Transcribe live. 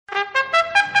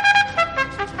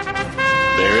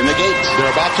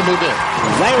they're about to move in.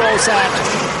 They roll set.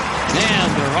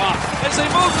 And they're off. As they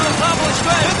move to the top of the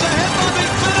straight, it's a headloading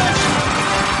finish.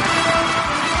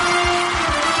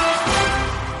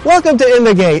 Welcome to In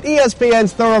the Gate,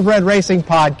 ESPN's Thoroughbred Racing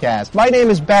Podcast. My name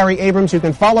is Barry Abrams. You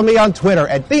can follow me on Twitter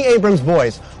at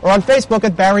 @TheAbramsVoice or on Facebook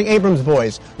at Barry Abrams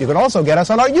Voice. You can also get us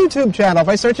on our YouTube channel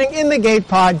by searching In the Gate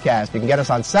Podcast. You can get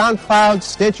us on SoundCloud,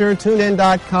 Stitcher,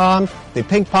 TuneIn.com, the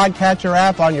Pink Podcatcher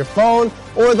app on your phone,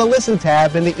 or the Listen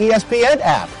tab in the ESPN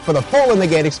app. For the full In the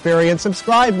Gate experience,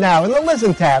 subscribe now in the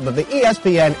Listen tab of the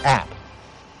ESPN app.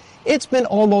 It's been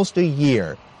almost a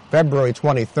year, February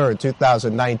 23rd,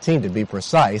 2019 to be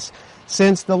precise,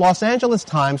 since the Los Angeles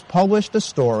Times published a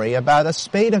story about a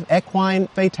spate of equine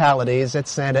fatalities at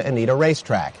Santa Anita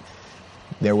racetrack.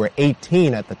 There were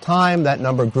 18 at the time. That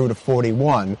number grew to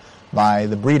 41 by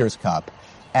the Breeders' Cup.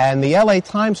 And the LA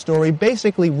Times story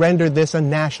basically rendered this a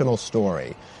national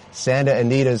story. Santa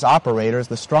Anita's operators,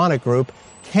 the Stronach Group,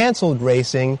 canceled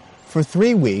racing for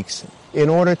 3 weeks in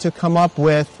order to come up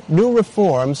with new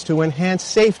reforms to enhance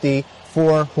safety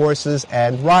for horses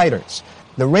and riders.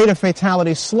 The rate of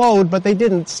fatalities slowed, but they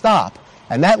didn't stop.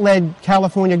 And that led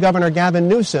California Governor Gavin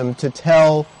Newsom to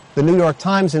tell the New York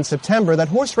Times in September that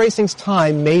horse racing's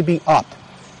time may be up.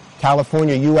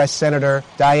 California U.S. Senator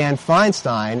Dianne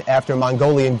Feinstein, after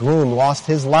Mongolian Groom lost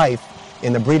his life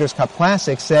in the Breeders' Cup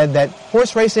Classic, said that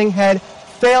horse racing had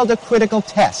failed a critical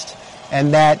test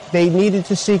and that they needed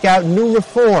to seek out new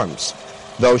reforms,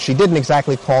 though she didn't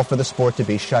exactly call for the sport to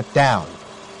be shut down.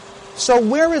 So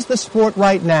where is the sport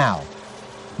right now?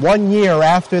 1 year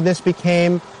after this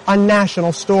became a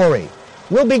national story.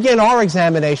 We'll begin our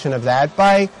examination of that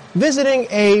by visiting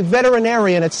a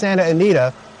veterinarian at Santa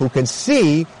Anita who can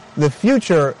see the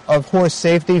future of horse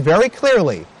safety very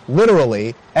clearly,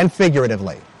 literally and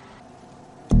figuratively.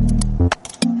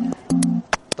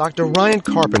 Dr. Ryan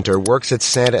Carpenter works at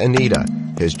Santa Anita.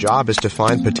 His job is to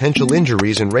find potential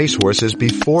injuries in racehorses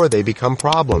before they become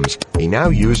problems. He now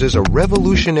uses a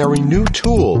revolutionary new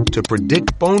tool to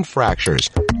predict bone fractures,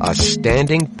 a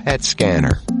standing PET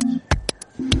scanner.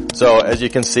 So as you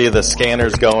can see, the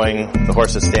scanner's going, the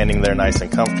horse is standing there nice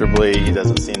and comfortably, he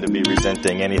doesn't seem to be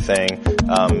resenting anything,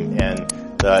 and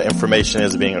the information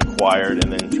is being acquired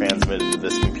and then transmitted to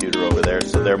this computer over there.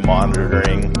 So they're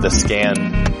monitoring the scan,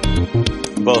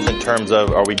 both in terms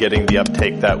of, are we getting the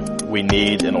uptake that we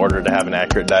need in order to have an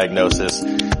accurate diagnosis?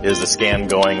 Is the scan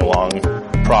going along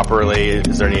properly?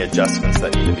 Is there any adjustments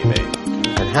that need to be made?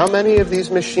 And how many of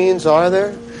these machines are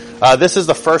there? This is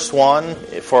the first one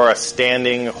for a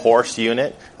standing horse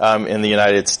unit in the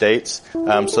United States.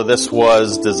 So this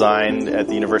was designed at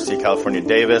the University of California,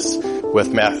 Davis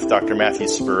with Dr. Matthew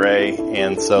Spurey.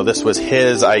 And so this was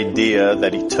his idea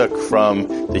that he took from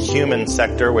the human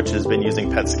sector, which has been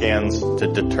using PET scans to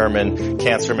determine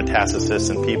cancer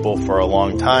metastasis in people for a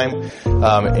long time.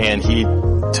 And he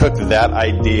took that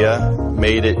idea,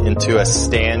 made it into a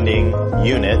standing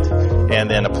unit,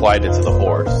 and then applied it to the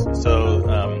horse.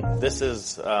 So this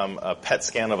is a PET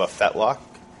scan of a fetlock,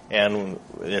 and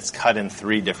it's cut in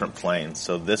 3 different planes.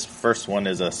 So this first one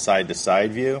is a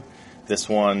side-to-side view. This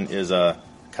one is a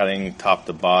cutting top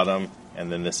to bottom,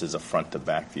 and then this is a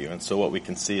front-to-back view. And so what we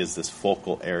can see is this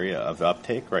focal area of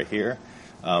uptake right here,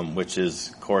 which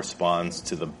corresponds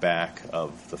to the back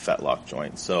of the fetlock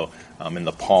joint, so in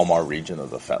the palmar region of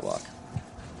the fetlock.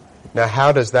 Now,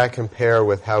 how does that compare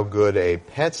with how good a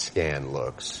PET scan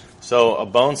looks? So a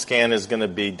bone scan is going to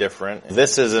be different.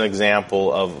 This is an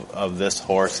example of this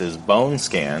horse's bone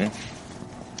scan.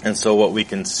 And so what we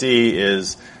can see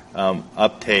is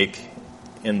uptake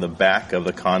in the back of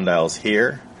the condyles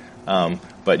here.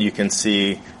 But you can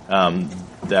see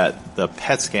that the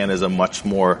PET scan is a much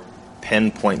more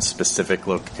pinpoint specific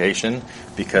location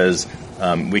because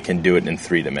we can do it in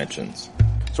 3 dimensions.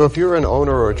 So if you're an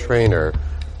owner or a trainer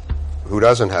who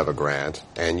doesn't have a grant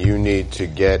and you need to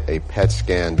get a PET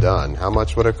scan done, how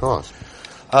much would it cost?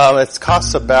 It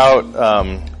costs about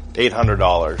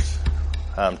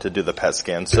 $800 to do the PET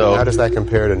scan. So and how does that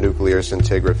compare to nuclear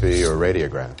scintigraphy or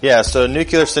radiograph? Yeah, so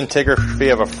nuclear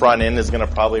scintigraphy of a front end is going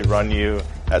to probably run you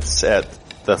at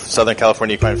the Southern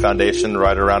California Equine Foundation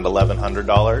right around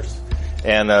 $1,100.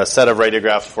 And a set of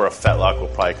radiographs for a fetlock will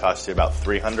probably cost you about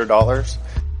 $300.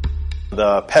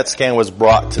 The PET scan was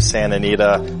brought to Santa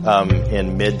Anita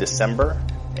in mid-December,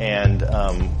 and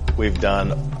we've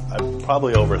done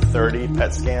probably over 30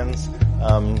 PET scans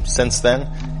since then.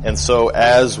 And so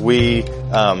as we,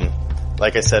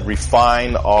 like I said,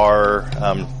 refine our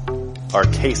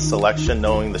case selection,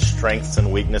 knowing the strengths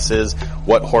and weaknesses,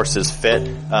 what horses fit,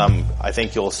 I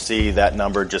think you'll see that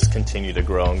number just continue to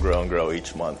grow and grow and grow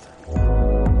each month.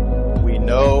 We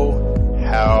know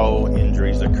how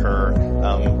injuries occur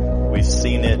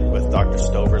with Dr.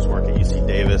 Stover's work at UC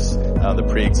Davis, the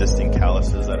pre-existing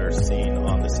calluses that are seen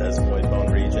on the sesamoid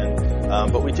bone region.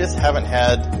 But we just haven't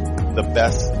had the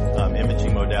best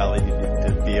imaging modality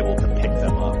to be able to pick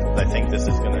them up. I think this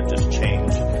is going to just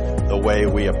change the way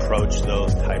we approach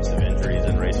those types of injuries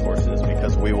in racehorses,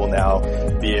 because we will now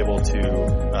be able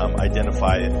to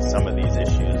identify some of these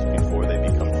issues before they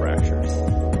become fractures.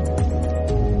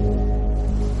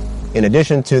 In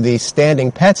addition to the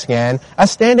standing PET scan, a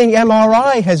standing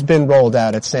MRI has been rolled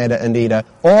out at Santa Anita,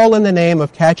 all in the name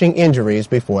of catching injuries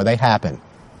before they happen.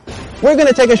 We're going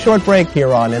to take a short break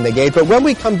here on In the Gate, but when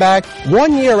we come back,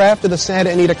 1 year after the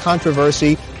Santa Anita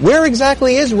controversy, where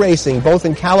exactly is racing, both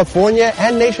in California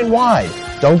and nationwide?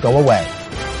 Don't go away.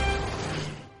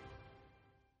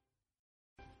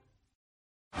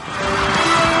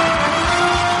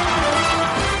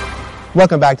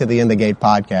 Welcome back to the In the Gate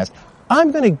podcast.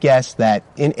 I'm going to guess that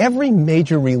in every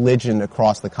major religion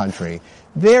across the country,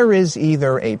 there is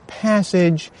either a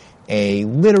passage, a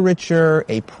literature,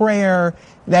 a prayer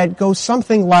that goes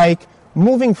something like,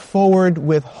 moving forward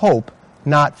with hope,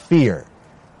 not fear.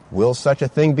 Will such a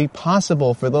thing be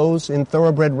possible for those in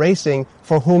thoroughbred racing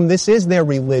for whom this is their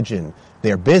religion,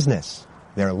 their business,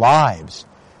 their lives?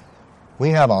 We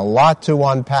have a lot to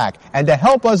unpack, and to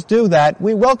help us do that,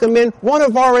 we welcome in one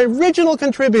of our original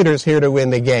contributors here to In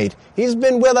the Gate. He's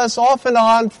been with us off and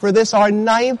on for this, our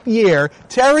 9th year,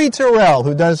 Terry Terrell,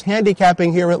 who does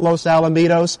handicapping here at Los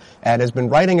Alamitos and has been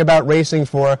writing about racing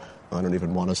for, I don't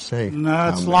even want to say. No,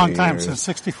 it's a long time, since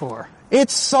 64.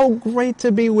 It's so great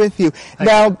to be with you.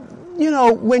 Now, you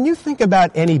know, when you think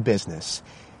about any business,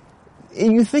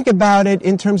 you think about it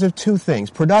in terms of two things,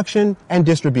 production and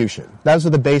distribution. Those are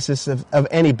the basis of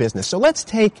any business. So let's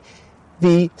take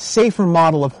the safer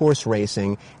model of horse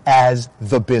racing as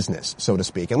the business, so to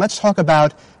speak. And let's talk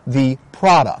about the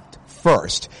product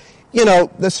first. You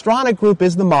know, the Stronach Group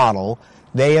is the model.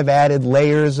 They have added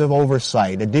layers of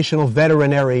oversight, additional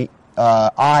veterinary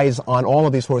eyes on all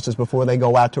of these horses before they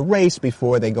go out to race,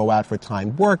 before they go out for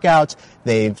timed workouts.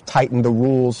 They've tightened the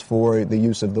rules for the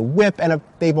use of the whip, and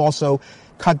they've also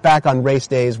cut back on race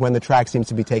days when the track seems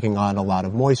to be taking on a lot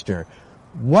of moisture.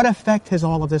 What effect has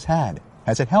all of this had?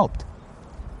 Has it helped?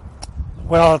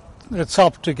 Well, it's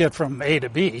helped to get from A to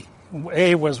B.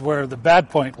 A was where the bad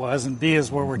point was, and B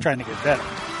is where we're trying to get better.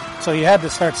 So you had to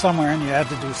start somewhere, and you had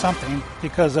to do something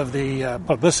because of the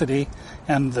publicity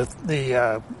and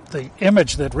the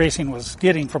image that racing was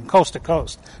getting from coast to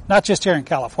coast, not just here in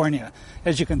California,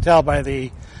 as you can tell by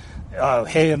the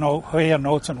hay and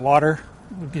oats and water,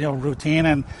 routine.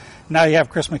 And now you have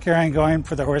Chris McCarran going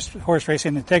for the Horse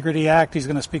Racing Integrity Act. He's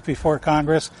going to speak before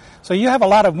Congress. So you have a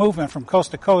lot of movement from coast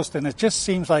to coast, and it just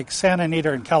seems like Santa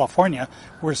Anita in California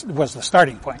was the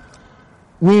starting point.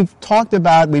 We've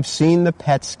seen the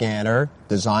PET scanner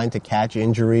designed to catch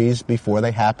injuries before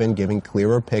they happen, giving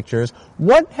clearer pictures.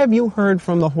 What have you heard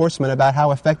from the horsemen about how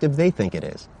effective they think it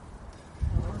is?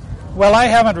 Well, I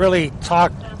haven't really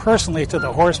talked personally to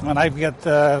the horsemen. I get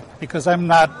because I'm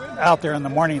not out there in the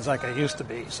mornings like I used to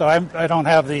be, so I don't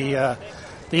have the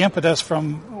impetus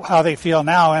from how they feel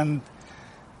now. And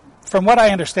from what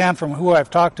I understand from who I've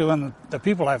talked to and the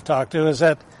people I've talked to is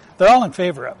that they're all in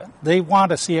favor of it. They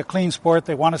want to see a clean sport.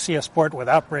 They want to see a sport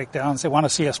without breakdowns. They want to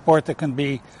see a sport that can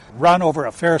be run over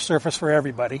a fair surface for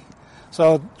everybody.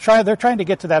 So they're trying to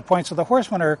get to that point. So the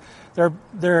horsemen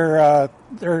they're a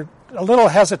little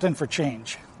hesitant for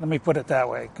change. Let me put it that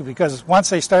way, because once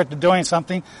they start doing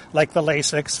something like the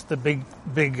LASIX, the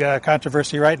big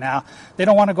controversy right now, they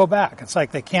don't want to go back. It's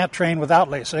like they can't train without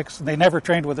LASIX. They never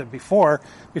trained with it before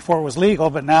it was legal,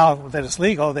 but now that it's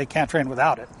legal, they can't train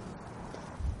without it.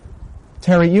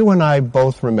 Terry, you and I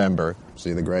both remember,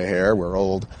 see the gray hair, we're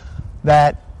old,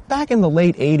 that back in the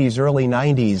late 80s, early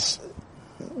 90s,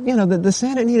 the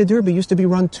Santa Anita Derby used to be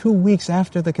run 2 weeks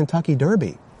after the Kentucky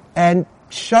Derby. And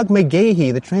Shug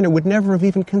McGahee, the trainer, would never have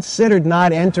even considered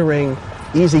not entering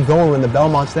Easy Goer in the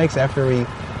Belmont Stakes after he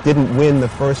didn't win the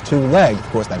first 2 legs. Of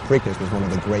course, that Preakness was one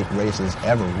of the great races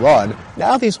ever run.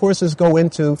 Now these horses go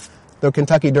into the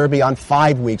Kentucky Derby on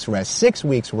 5 weeks rest, 6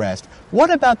 weeks rest. What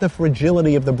about the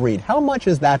fragility of the breed? How much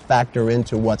does that factor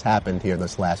into what's happened here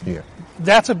this last year?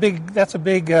 That's a big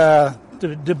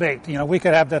debate. We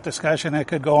could have that discussion. It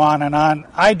could go on and on.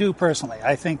 I do personally.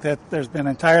 I think that there's been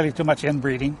entirely too much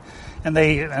inbreeding, and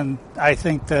I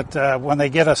think that when they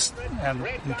get us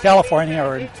in California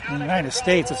or in the United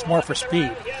States, it's more for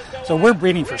speed. So we're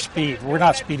breeding for speed. We're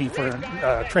not speeding for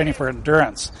training for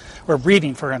endurance. We're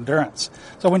breeding for endurance.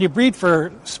 So when you breed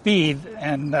for speed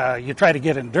and you try to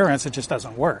get endurance, it just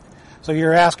doesn't work. So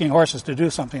you're asking horses to do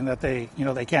something that they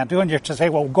can't do, and you're to say,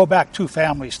 well, go back 2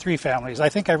 families, 3 families. I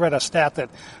think I read a stat that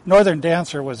Northern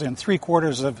Dancer was in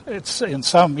 3/4 of it's in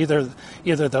some either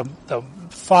the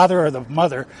father or the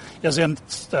mother is in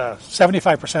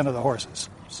 75% of the horses.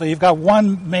 So you've got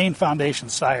one main foundation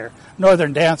sire,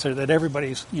 Northern Dancer, that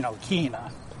everybody's keen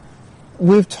on.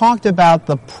 We've talked about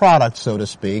the product, so to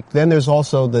speak. Then there's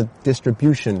also the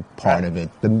distribution part of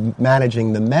it, the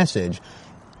managing the message.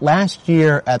 Last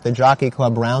year at the Jockey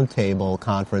Club Roundtable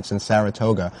Conference in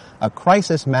Saratoga, a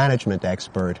crisis management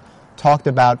expert talked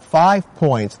about 5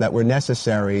 points that were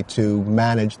necessary to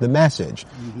manage the message.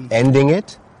 Mm-hmm. Ending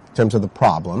it, in terms of the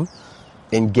problem,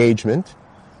 engagement,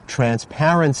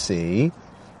 transparency,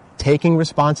 taking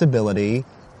responsibility,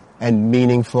 and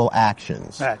meaningful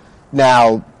actions. Right.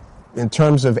 Now, in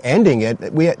terms of ending it,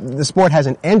 the sport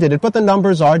hasn't ended it, but the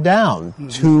numbers are down. Mm-hmm.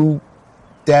 2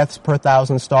 deaths per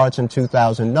 1,000 starts in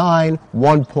 2009,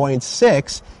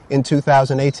 1.6 in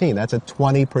 2018. That's a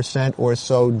 20% or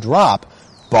so drop.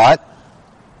 But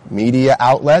media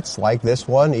outlets like this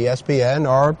one, ESPN,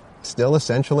 are still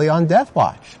essentially on death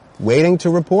watch, waiting to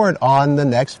report on the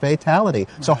next fatality.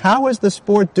 Right. So how is the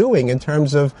sport doing in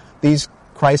terms of these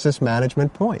crisis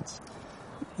management points?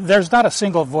 There's not a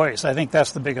single voice. I think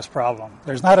that's the biggest problem.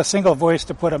 There's not a single voice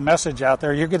to put a message out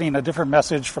there. You're getting a different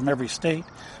message from every state,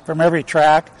 from every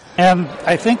track. And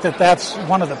I think that that's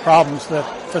one of the problems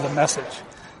for the message,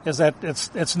 is that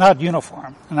it's not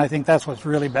uniform. And I think that's what's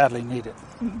really badly needed.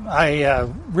 I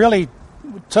really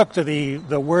took to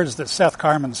the words that Seth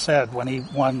Carman said when he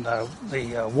won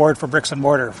the award for bricks and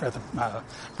mortar for the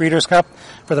Breeders' Cup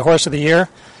for the Horse of the Year.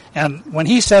 And when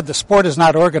he said the sport is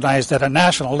not organized at a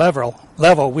national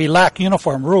level, we lack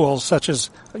uniform rules such as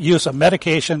use of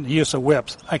medication, use of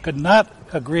whips. I could not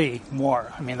agree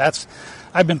more. I mean,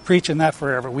 I've been preaching that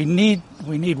forever. We need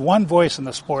one voice in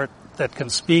the sport that can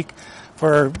speak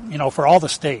for all the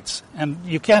states. And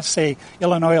you can't say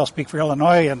Illinois will speak for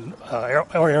Illinois and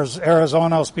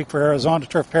Arizona will speak for Arizona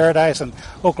Turf Paradise and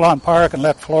Oak Lawn Park and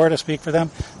let Florida speak for them.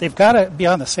 They've got to be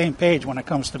on the same page when it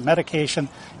comes to medication,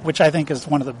 which I think is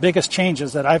one of the biggest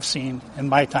changes that I've seen in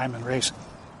my time in racing.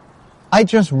 I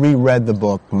just reread the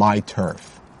book My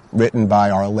Turf, written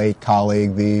by our late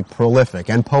colleague, the prolific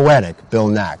and poetic Bill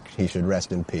Nack. He should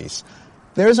rest in peace.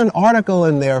 There's an article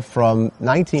in there from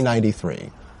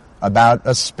 1993 about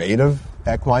a spate of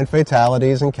equine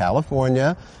fatalities in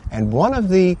California, and one of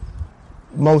the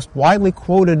most widely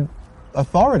quoted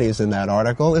authorities in that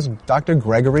article is Dr.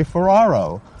 Gregory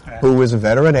Ferraro, who was a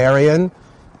veterinarian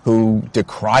who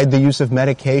decried the use of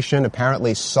medication,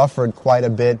 apparently suffered quite a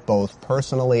bit both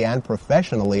personally and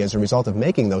professionally as a result of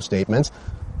making those statements.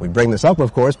 We bring this up,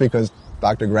 of course, because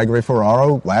Dr. Gregory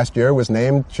Ferraro last year was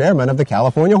named chairman of the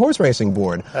California Horse Racing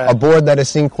Board, a board that has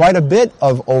seen quite a bit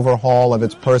of overhaul of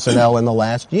its personnel in the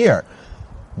last year.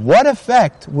 What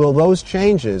effect will those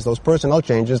changes, those personnel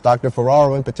changes, Dr.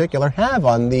 Ferraro in particular, have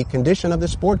on the condition of the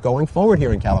sport going forward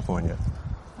here in California?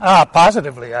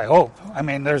 Positively, I hope. I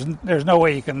mean, there's no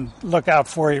way you can look out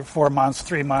 4 months,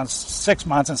 3 months, 6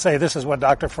 months and say this is what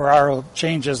Dr. Ferraro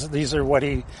changes. These are what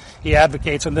he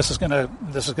advocates, and this is going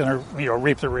to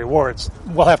reap the rewards.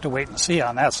 We'll have to wait and see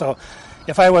on that. So,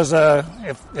 if I was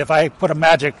if I put a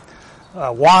magic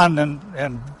wand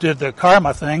and did the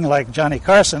karma thing like Johnny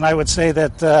Carson, I would say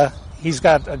that he's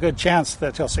got a good chance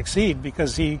that he'll succeed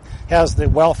because he has the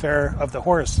welfare of the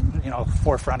horse,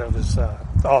 forefront of his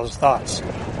all his thoughts.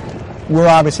 We're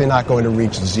obviously not going to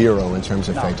reach zero in terms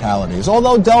of fatalities,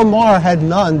 although Del Mar had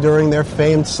none during their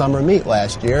famed summer meet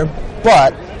last year.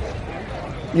 But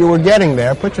you were getting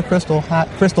there. Put your crystal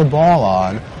ball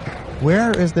on.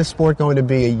 Where is this sport going to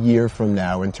be a year from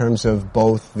now in terms of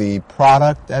both the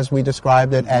product, as we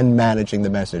described it, and managing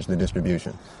the message, the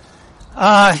distribution?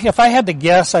 If I had to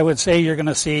guess, I would say you're going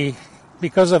to see,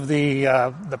 because of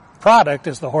the product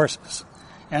is the horses.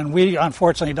 And we,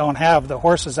 unfortunately, don't have the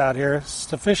horses out here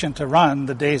sufficient to run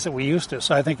the days that we used to.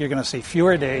 So I think you're going to see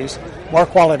fewer days, more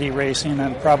quality racing,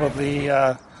 and probably,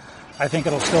 I think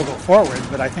it'll still go forward,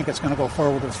 but I think it's going to go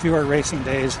forward with fewer racing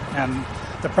days, and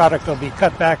the product will be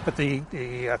cut back, but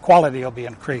the quality will be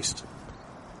increased.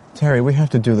 Terry, we have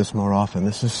to do this more often.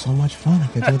 This is so much fun. I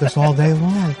could do this all day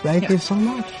long. Thank you so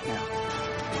much.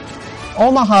 Yeah.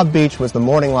 Omaha Beach was the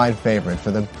morning line favorite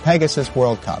for the Pegasus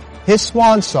World Cup. His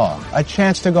swan song, a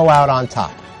chance to go out on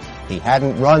top. He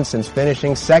hadn't run since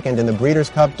finishing second in the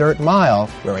Breeders' Cup Dirt Mile,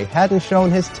 where he hadn't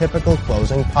shown his typical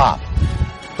closing pop.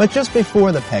 But just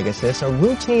before the Pegasus, a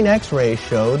routine X-ray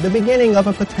showed the beginning of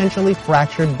a potentially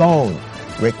fractured bone.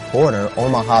 Rick Porter,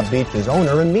 Omaha Beach's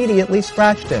owner, immediately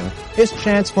scratched him, his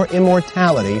chance for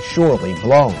immortality surely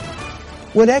blown.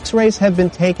 Would X-rays have been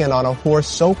taken on a horse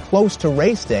so close to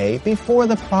race day before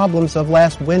the problems of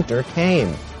last winter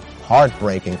came?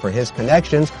 Heartbreaking for his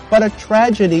connections, but a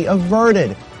tragedy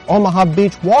averted. Omaha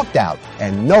Beach walked out,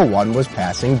 and no one was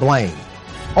passing blame.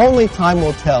 Only time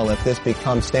will tell if this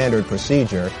becomes standard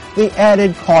procedure, the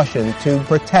added caution to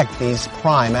protect these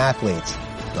prime athletes.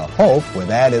 The hope, with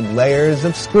added layers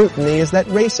of scrutiny, is that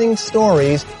racing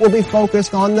stories will be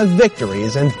focused on the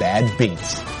victories and bad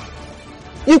beats.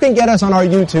 You can get us on our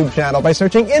YouTube channel by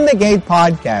searching In the Gate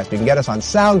Podcast. You can get us on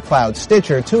SoundCloud,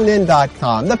 Stitcher,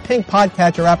 TuneIn.com, the pink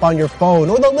podcatcher app on your phone,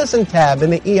 or the Listen tab in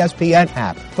the ESPN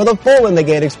app. For the full In the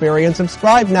Gate experience,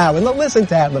 subscribe now in the Listen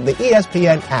tab of the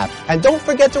ESPN app. And don't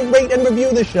forget to rate and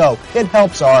review the show. It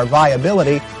helps our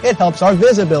viability. It helps our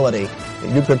visibility.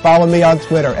 You can follow me on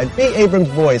Twitter at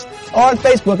 @BAbramsVoice or on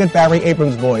Facebook at Barry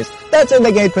Abrams Voice. That's In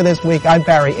the Gate for this week. I'm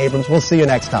Barry Abrams. We'll see you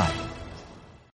next time.